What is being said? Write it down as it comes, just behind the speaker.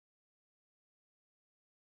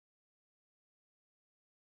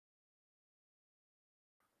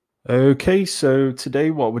Okay, so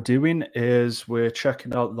today what we're doing is we're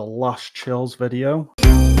checking out the last chills video.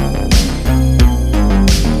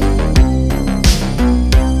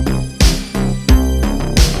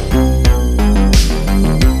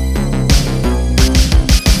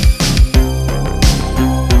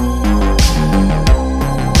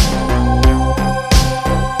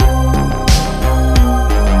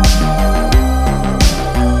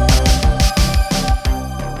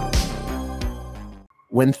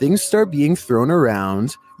 When things start being thrown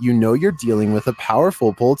around, you know you're dealing with a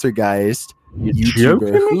powerful poltergeist.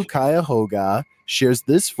 YouTuber Who Cuyahoga shares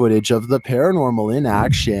this footage of the paranormal in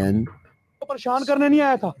action.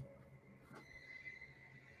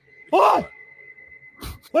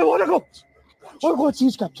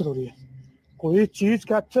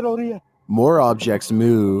 More objects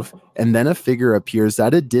move, and then a figure appears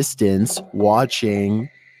at a distance, watching.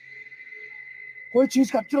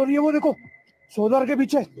 This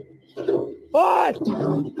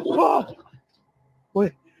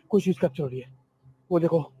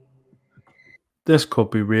could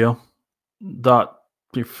be real. That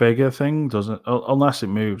figure thing doesn't, unless it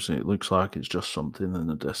moves, it looks like it's just something in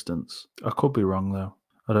the distance. I could be wrong though.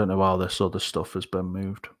 I don't know how this other stuff has been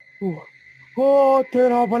moved.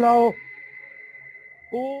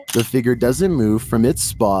 The figure doesn't move from its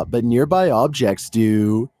spot, but nearby objects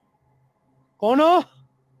do. I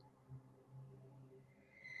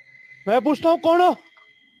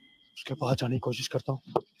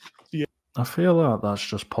feel like that's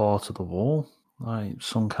just part of the wall, like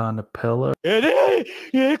some kind of pillar. It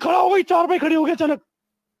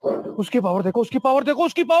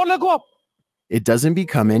doesn't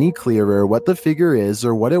become any clearer what the figure is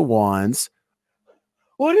or what it wants.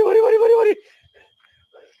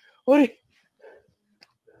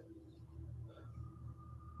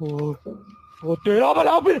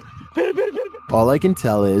 All I can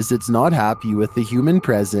tell is it's not happy with the human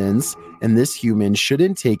presence, and this human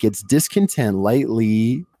shouldn't take its discontent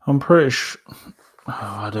lightly. I'm pretty sure,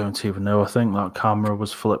 I don't even know, I think that camera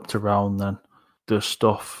was flipped around then. The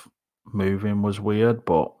stuff moving was weird,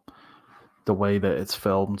 but the way that it's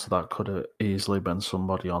filmed, that could have easily been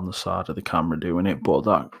somebody on the side of the camera doing it, but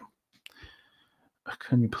that...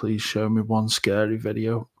 Can you please show me one scary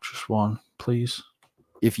video? Just one, please.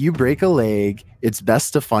 If you break a leg, it's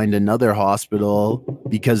best to find another hospital,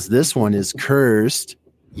 because this one is cursed.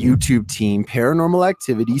 YouTube team Paranormal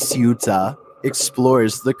Activity Ceuta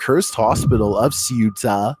explores the cursed hospital of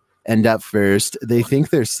Ceuta, and at first, they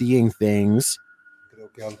think they're seeing things.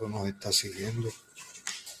 Creo que algo nos está siguiendo.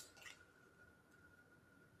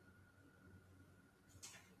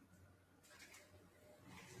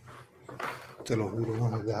 Te lo juro,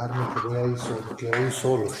 no me dejarme, que voy a ir solo. Quiero ir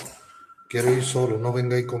solo. Quiero ir solo, no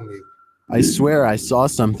vengáis conmigo. I swear I saw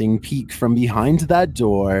something peek from behind that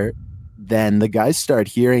door. Then the guys start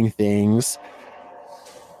hearing things.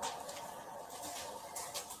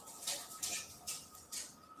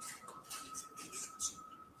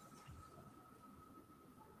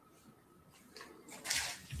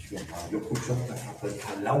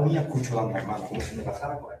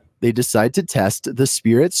 They decide to test the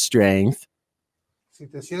spirit's strength. Si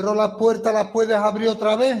te cierro la puerta, ¿la puedes abrir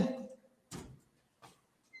otra vez?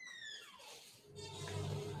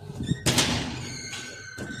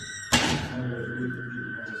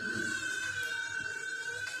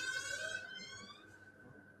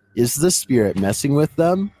 Is the spirit messing with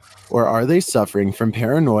them? Or are they suffering from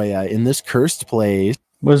paranoia in this cursed place?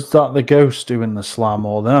 Was that the ghost doing the slam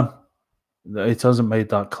or them? It hasn't made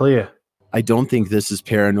that clear. I don't think this is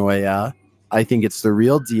paranoia. I think it's the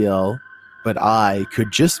real deal. But I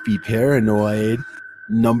could just be paranoid.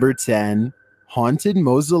 Number 10, Haunted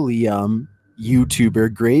Mausoleum.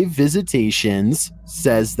 YouTuber Grave Visitations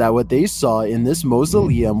says that what they saw in this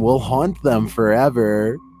mausoleum will haunt them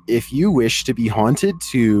forever. If you wish to be haunted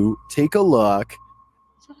too, take a look.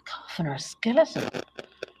 Is that a coffin or a skeleton?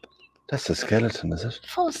 That's a skeleton, is it?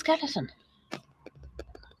 Full skeleton.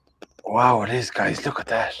 Wow, it is, guys. Look at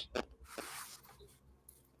that.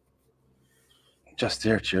 Just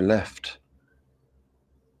there to your left.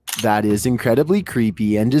 That is incredibly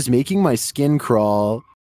creepy and is making my skin crawl.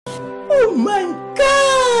 Oh my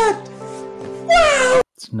god! Wow!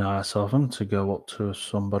 It's nice of them to go up to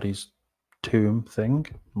somebody's tomb thing,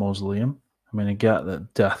 mausoleum. I mean, I get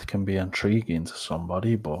that death can be intriguing to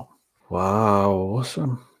somebody, but wow,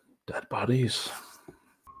 awesome. Dead bodies.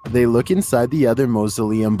 They look inside the other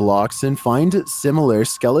mausoleum blocks and find similar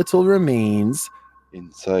skeletal remains.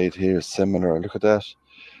 Inside here, similar. Look at that.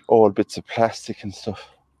 All bits of plastic and stuff.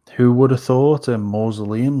 Who would have thought in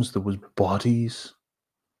mausoleums there was bodies?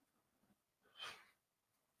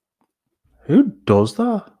 Who does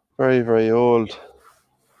that? Very, very old.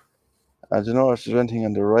 I don't know if there's anything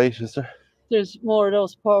on the right, is there? There's more of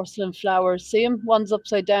those porcelain flowers. See them? One's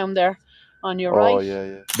upside down there on your Oh, right. yeah,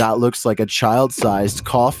 yeah. That looks like a child-sized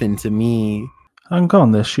coffin to me. Hang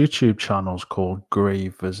on, this YouTube channel's called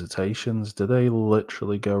Grave Visitations. Do they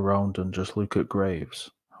literally go around and just look at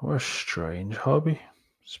graves? What a strange hobby.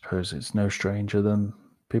 Suppose it's no stranger than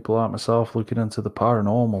people like myself looking into the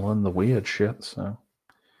paranormal and the weird shit, so...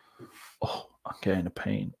 Oh, I'm getting a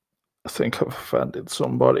pain. I think I've offended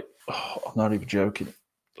somebody. Oh, I'm not even joking.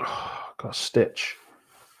 Oh, I got a stitch,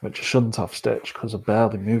 which I shouldn't have stitched because I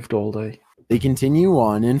barely moved all day. They continue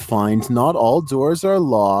on and find not all doors are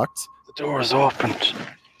locked. The door is opened.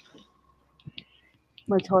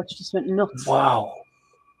 My torch just went nuts. Wow.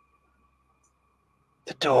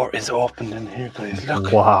 The door is opened in here, guys.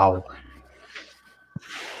 Look. Wow.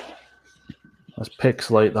 Let's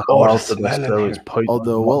pixelate the Oh, hell the out of this smell in so here. it's pointing.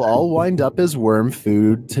 Although we'll all wind up as worm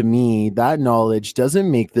food, to me, that knowledge doesn't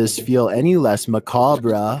make this feel any less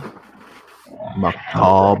macabre.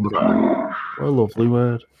 Macabre. What a lovely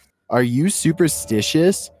word. Are you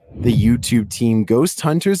superstitious? The YouTube team Ghost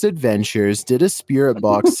Hunters Adventures did a spirit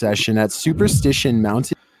box session at Superstition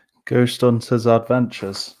Mountain. Ghost Hunters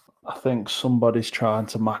Adventures. I think somebody's trying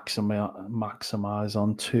to maximize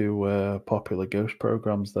on two popular ghost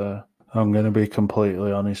programs there. I'm going to be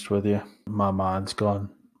completely honest with you. My mind's gone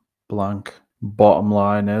blank. Bottom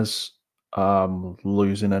line is, I'm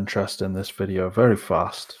losing interest in this video very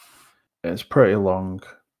fast. It's pretty long.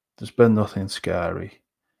 There's been nothing scary.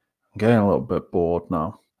 I'm getting a little bit bored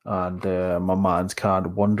now. And my mind's kind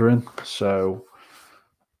of wandering. So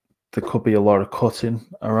there could be a lot of cutting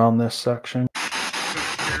around this section.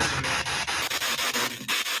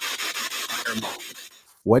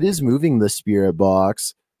 What is moving the spirit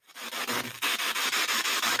box?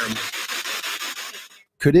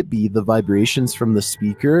 Could it be the vibrations from the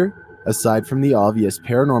speaker, aside from the obvious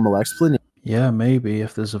paranormal explanation? Yeah, maybe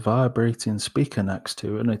if there's a vibrating speaker next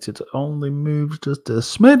to it and it only moves just a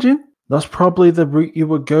smidgen. That's probably the route you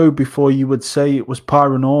would go before you would say it was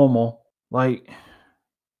paranormal. Like,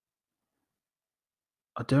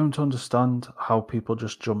 I don't understand how people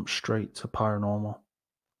just jump straight to paranormal.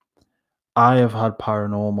 I have had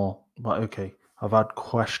paranormal, but okay, I've had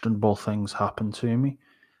questionable things happen to me.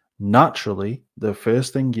 Naturally, the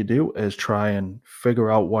first thing you do is try and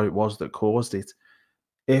figure out what it was that caused it.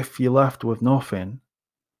 If you're left with nothing,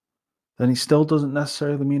 then it still doesn't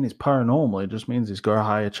necessarily mean it's paranormal. It just means it's got a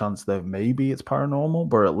higher chance that maybe it's paranormal,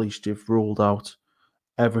 but at least you've ruled out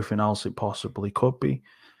everything else it possibly could be.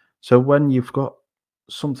 So when you've got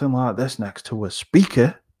something like this next to a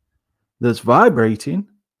speaker that's vibrating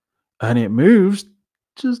and it moves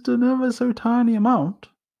just an ever so tiny amount,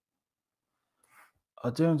 I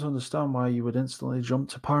don't understand why you would instantly jump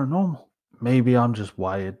to paranormal. Maybe I'm just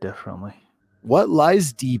wired differently. What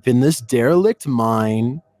lies deep in this derelict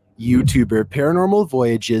mine? YouTuber Paranormal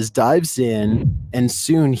Voyages dives in, and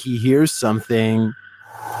soon he hears something.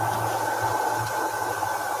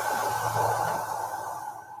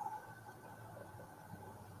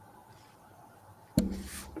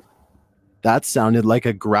 That sounded like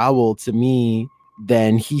a growl to me.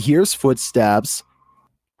 Then he hears footsteps.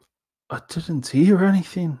 I didn't hear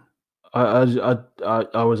anything. I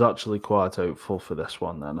was actually quite hopeful for this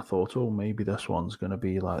one then. I thought, oh, maybe this one's going to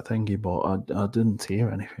be like thingy, but I didn't hear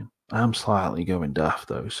anything. I am slightly going deaf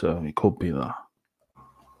though, so it could be that.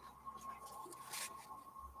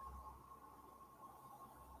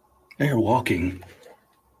 They're walking.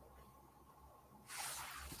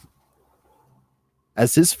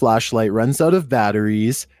 As his flashlight runs out of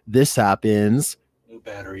batteries, this happens. No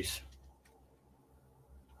batteries.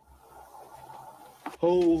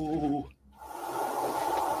 Oh.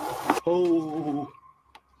 Oh.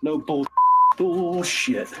 No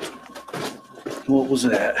bullshit. What was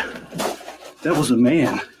that? That was a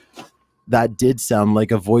man. That did sound like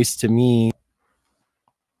a voice to me.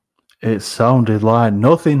 It sounded like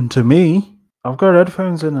nothing to me. I've got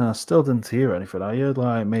headphones in and I still didn't hear anything. I heard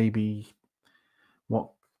like maybe what?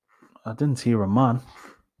 I didn't hear a man.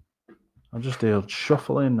 I just heard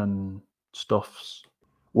shuffling and stuffs.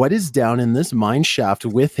 What is down in this mine shaft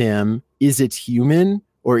with him? Is it human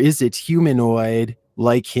or is it humanoid?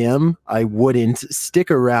 Like him, I wouldn't stick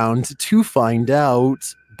around to find out.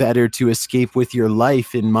 Better to escape with your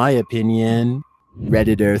life, in my opinion.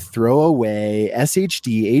 Redditor Throwaway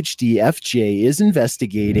SHDHDFJ is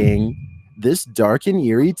investigating this dark and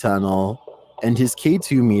eerie tunnel, and his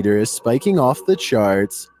K2 meter is spiking off the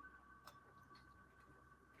charts.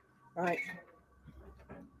 Right.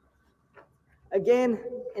 Again,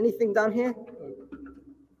 anything done here?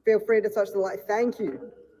 Feel free to touch the light. Thank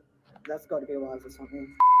you. That's got to be alive or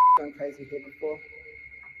something. gone crazy here before.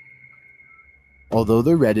 Although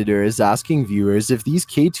the Redditor is asking viewers if these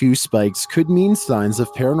K2 spikes could mean signs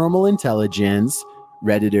of paranormal intelligence,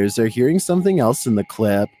 Redditors are hearing something else in the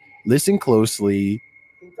clip. Listen closely.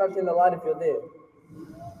 Keep touching the light if you're there.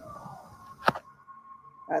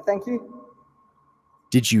 Thank you.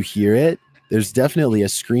 Did you hear it? There's definitely a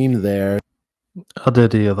scream there. I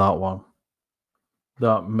did hear that one.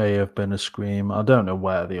 That may have been a scream. I don't know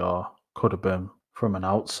where they are. Could have been from an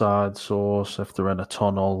outside source. If they're in a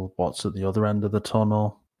tunnel, what's at the other end of the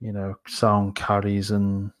tunnel? You know, sound carries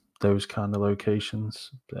and those kind of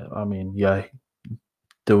locations. I mean, yeah,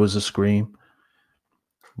 there was a scream.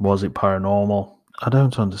 Was it paranormal? I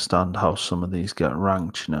don't understand how some of these get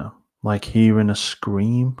ranked, you know. Like hearing a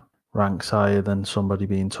scream ranks higher than somebody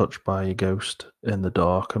being touched by a ghost in the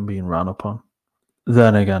dark and being ran upon.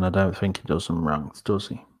 Then again, I don't think he does them ranked, does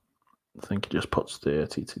he? I think he just puts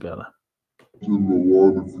 30 together.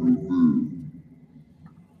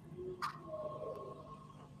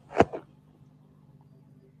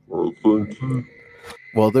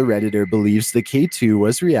 While the Redditor believes the K2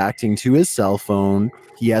 was reacting to his cell phone,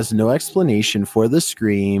 he has no explanation for the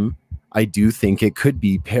scream. I do think it could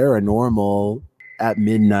be paranormal. At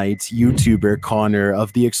midnight, YouTuber Connor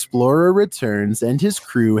of The Explorer returns and his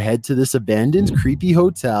crew head to this abandoned creepy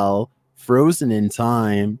hotel, frozen in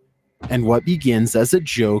time. And what begins as a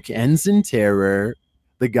joke ends in terror.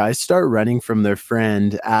 The guys start running from their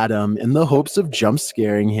friend, Adam, in the hopes of jump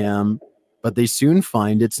scaring him. But they soon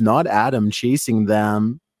find it's not Adam chasing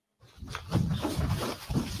them.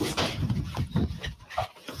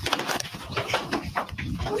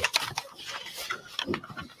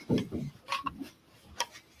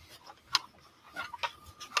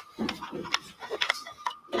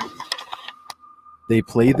 They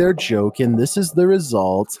play their joke, and this is the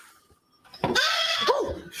result.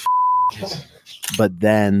 But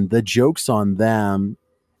then the joke's on them.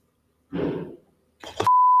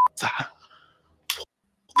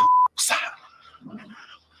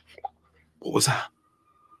 What was that?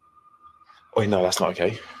 Oh, no, that's not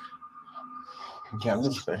okay. Yeah, I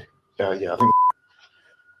think.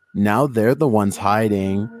 Now they're the ones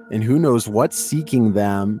hiding, and who knows what's seeking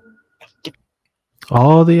them.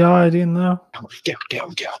 Are they hiding though? Get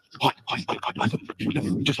out.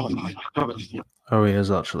 Just hide. Oh, he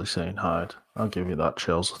is actually saying hide. I'll give you that,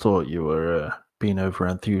 Chills. I thought you were being over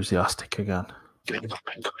enthusiastic again. There's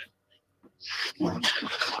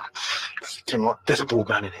a bald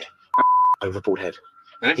man in here. Overboard head.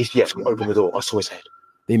 He's open the door. I saw his head.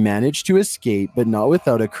 They managed to escape, but not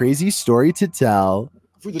without a crazy story to tell.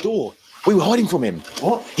 Through the door. We were hiding from him.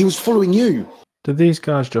 What? He was following you. Did these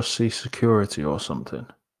guys just see security or something?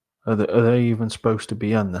 Are they even supposed to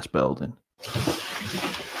be in this building?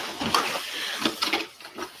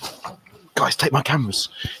 Guys, take my cameras.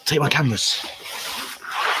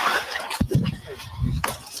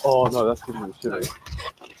 Oh, no, that's giving me shit.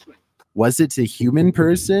 Was it a human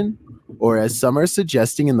person? Or as some are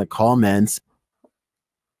suggesting in the comments.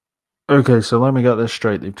 Okay, so let me get this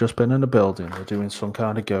straight. They've just been in a building. They're doing some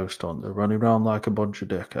kind of ghost hunt. They're running around like a bunch of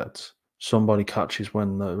dickheads. Somebody catches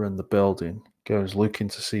when they're in the building, goes looking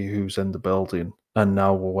to see who's in the building, and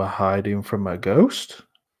now we're hiding from a ghost?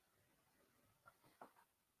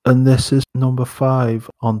 And this is number 5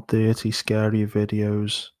 on 30 scary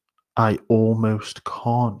videos I almost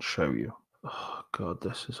can't show you. Oh god,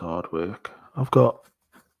 this is hard work. I've got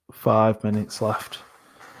 5 minutes left.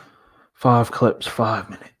 5 clips, 5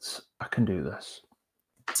 minutes. I can do this.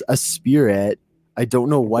 It's a spirit. I don't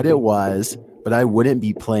know what it was, but I wouldn't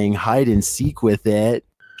be playing hide and seek with it.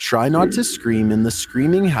 Try not to scream in the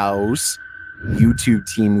screaming house. YouTube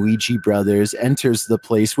team Ouija Brothers enters the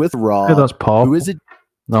place with Rob. Hey, that's Parrple. Who is it?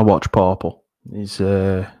 I watch Parrple. He's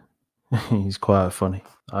quite funny.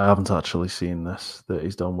 I haven't actually seen this that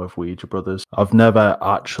he's done with Ouija Brothers. I've never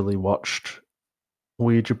actually watched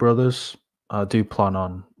Ouija Brothers. I do plan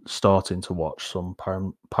on starting to watch some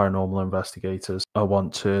paranormal investigators. I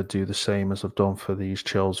want to do the same as I've done for these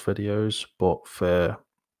Chills videos, but for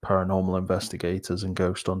paranormal investigators and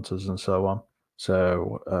ghost hunters and so on.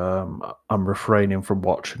 So I'm refraining from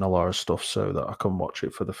watching a lot of stuff so that I can watch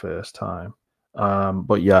it for the first time.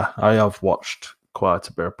 But yeah, I have watched quite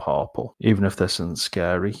a bit of Parrple. Even if this isn't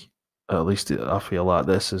scary, at least I feel like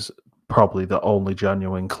this is probably the only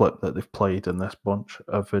genuine clip that they've played in this bunch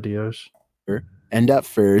of videos. And at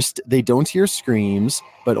first, they don't hear screams,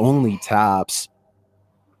 but only taps.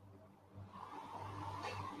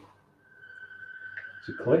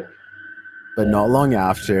 But not long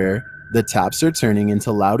after, the taps are turning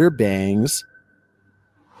into louder bangs.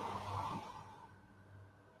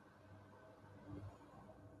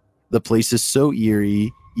 The place is so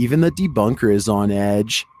eerie, Even the debunker is on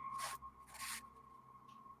edge.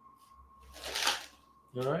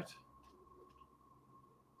 You alright?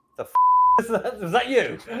 The f is that? Was that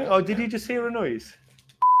you? Oh, did you just hear a noise?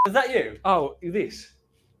 Is that you? Oh, this?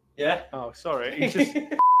 Yeah. Oh, sorry. He just...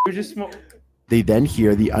 we just... They then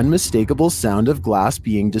hear the unmistakable sound of glass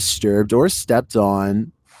being disturbed or stepped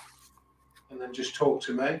on. And then just talk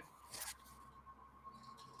to me.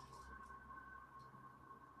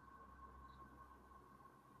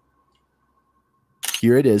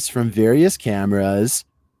 Here it is from various cameras.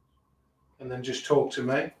 And then just talk to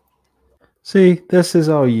me. See, this is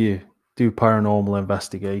how you do paranormal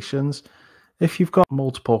investigations. If you've got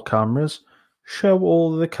multiple cameras, show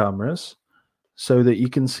all of the cameras so that you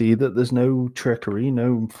can see that there's no trickery,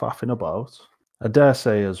 no faffing about. I dare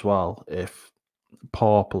say as well, if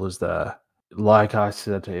Parrple is there, like I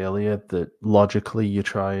said earlier, that logically you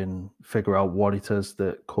try and figure out what it is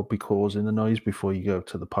that could be causing the noise before you go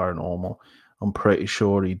to the paranormal. I'm pretty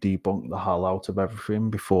sure he debunked the hell out of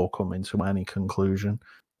everything before coming to any conclusion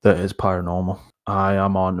that is paranormal. I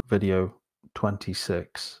am on video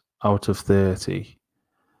 26 out of 30,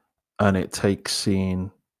 and it takes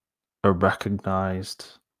seeing a recognized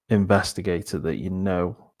investigator that you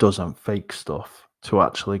know doesn't fake stuff to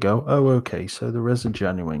actually go, oh, okay, so there is a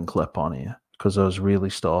genuine clip on here, because I was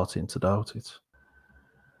really starting to doubt it.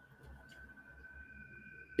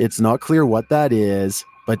 It's not clear what that is,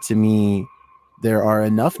 but to me, there are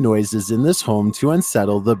enough noises in this home to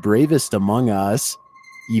unsettle the bravest among us.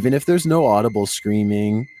 Even if there's no audible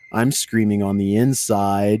screaming, I'm screaming on the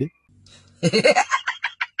inside.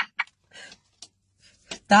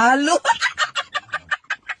 Talo.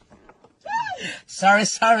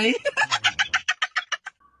 Sorry.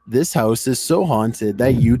 This house is so haunted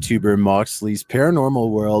that YouTuber Moxleys' Paranormal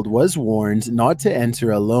World was warned not to enter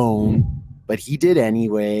alone, but he did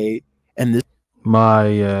anyway. And this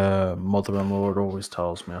My mother-in-law always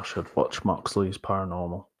tells me I should watch Moxley's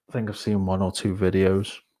Paranormal. I think I've seen 1 or 2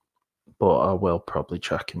 videos, but I will probably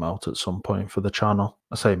check him out at some point for the channel.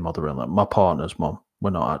 I say mother-in-law, my partner's mum. We're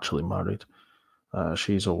not actually married.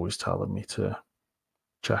 She's always telling me to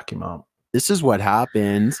check him out. This is what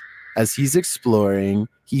happened. As he's exploring,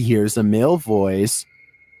 he hears a male voice.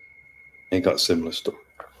 Ain't got similar stuff.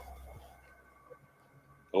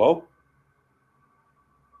 Hello?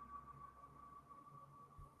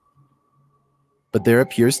 But there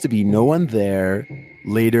appears to be no one there.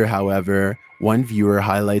 Later, however, one viewer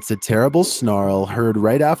highlights a terrible snarl heard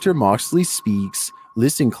right after Moxley speaks.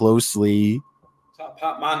 Listen closely.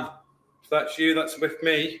 Pat, man, if that's you, that's with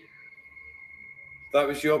me. That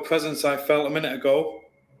was your presence I felt a minute ago.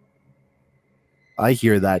 I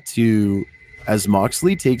hear that too. As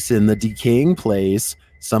Moxley takes in the decaying place,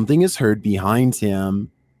 something is heard behind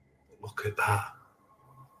him. Look at that.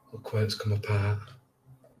 Look where it's come apart.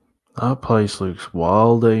 That place looks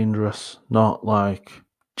wild dangerous. Not like,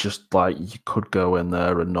 just like you could go in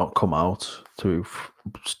there and not come out to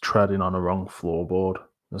treading on a wrong floorboard.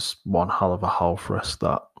 There's one hell of a health risk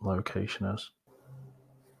that location is.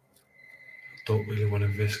 Don't really want to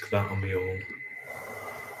risk that on my own.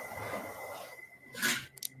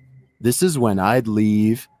 This is when I'd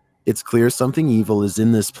leave. It's clear something evil is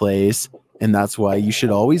in this place, and that's why you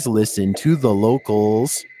should always listen to the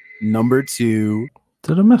locals. Number 2.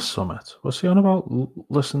 Did I miss something? What's he on about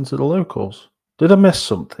listening to the locals? Did I miss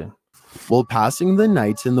something? While passing the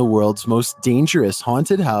night in the world's most dangerous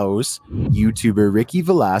haunted house, YouTuber Ricky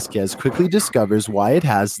Velasquez quickly discovers why it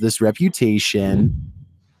has this reputation.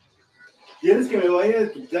 ¿Quieres que me vaya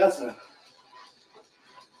de tu casa?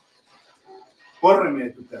 Córreme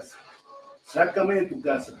de tu casa. Sácame de tu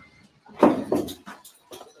casa.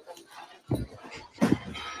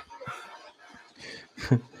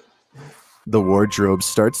 The wardrobe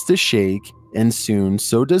starts to shake, and soon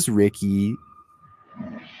so does Ricky.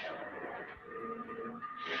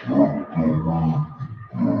 I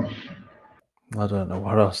don't know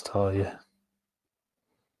what else to tell you.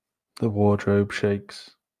 The wardrobe shakes.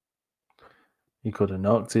 He could have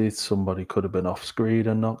knocked it. Somebody could have been off screen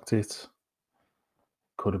and knocked it.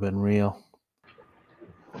 Could have been real.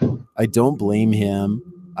 I don't blame him.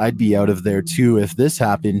 I'd be out of there too if this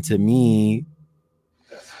happened to me.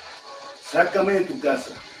 Sácame de tu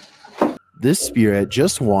casa. This spirit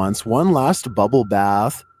just wants one last bubble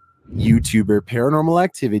bath. YouTuber Paranormal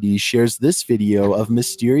Activity shares this video of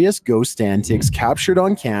mysterious ghost antics captured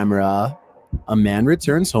on camera. A man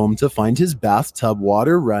returns home to find his bathtub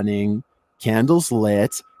water running, candles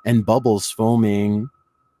lit, and bubbles foaming.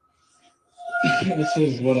 This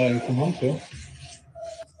is what I come on to.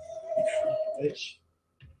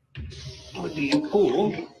 What do you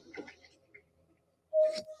call?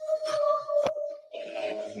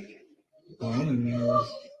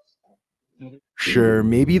 Sure,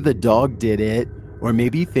 maybe the dog did it, or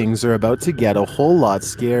maybe things are about to get a whole lot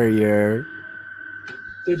scarier.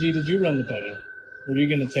 Did you run the bath? Were you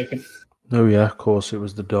going to take it? Oh yeah, of course it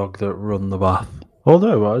was the dog that run the bath.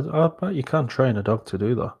 Although I bet you can train a dog to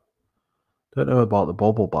do that. Don't know about the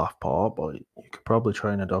bubble bath part, but you could probably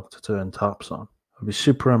train a dog to turn taps on. I'd be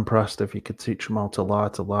super impressed if you could teach them how to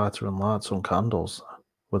light a lighter and light some candles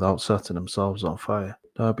without setting themselves on fire.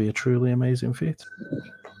 That'd be a truly amazing feat.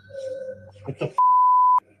 What the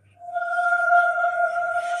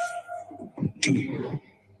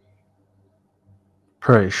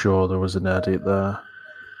Pretty sure there was an edit there.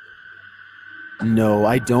 No,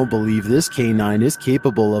 I don't believe this canine is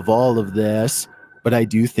capable of all of this, but I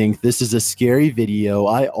do think this is a scary video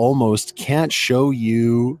I almost can't show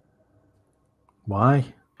you. Why?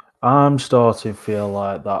 I'm starting to feel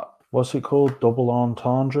like that. What's it called? Double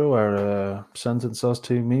entendre, where a sentence has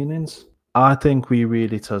two meanings? I think we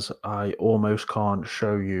read it as I almost can't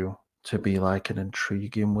show you to be like an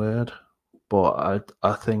intriguing word, but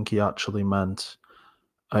I think he actually meant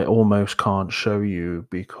I almost can't show you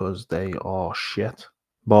because they are shit.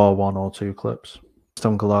 Bar one or two clips.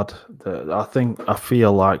 I'm glad that I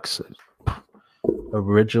feel like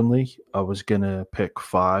originally I was gonna pick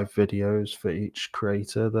 5 videos for each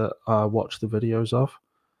creator that I watch the videos of.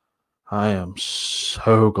 I am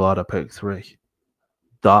so glad I picked 3.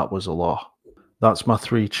 That was a lot. That's my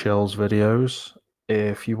 3 chills videos.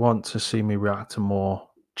 If you want to see me react to more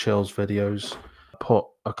chills videos, put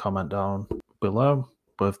a comment down below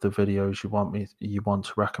with the videos you want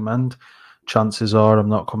to recommend. Chances are I'm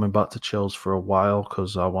not coming back to chills for a while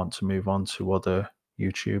because I want to move on to other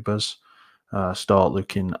YouTubers. Start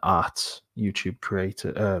looking at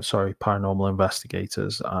paranormal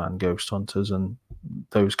investigators and ghost hunters and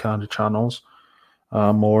those kind of channels,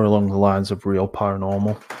 more along the lines of real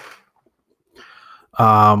paranormal.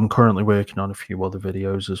 I'm currently working on a few other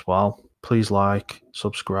videos as well. Please like,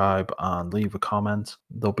 subscribe, and leave a comment.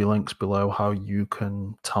 There'll be links below how you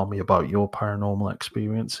can tell me about your paranormal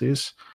experiences.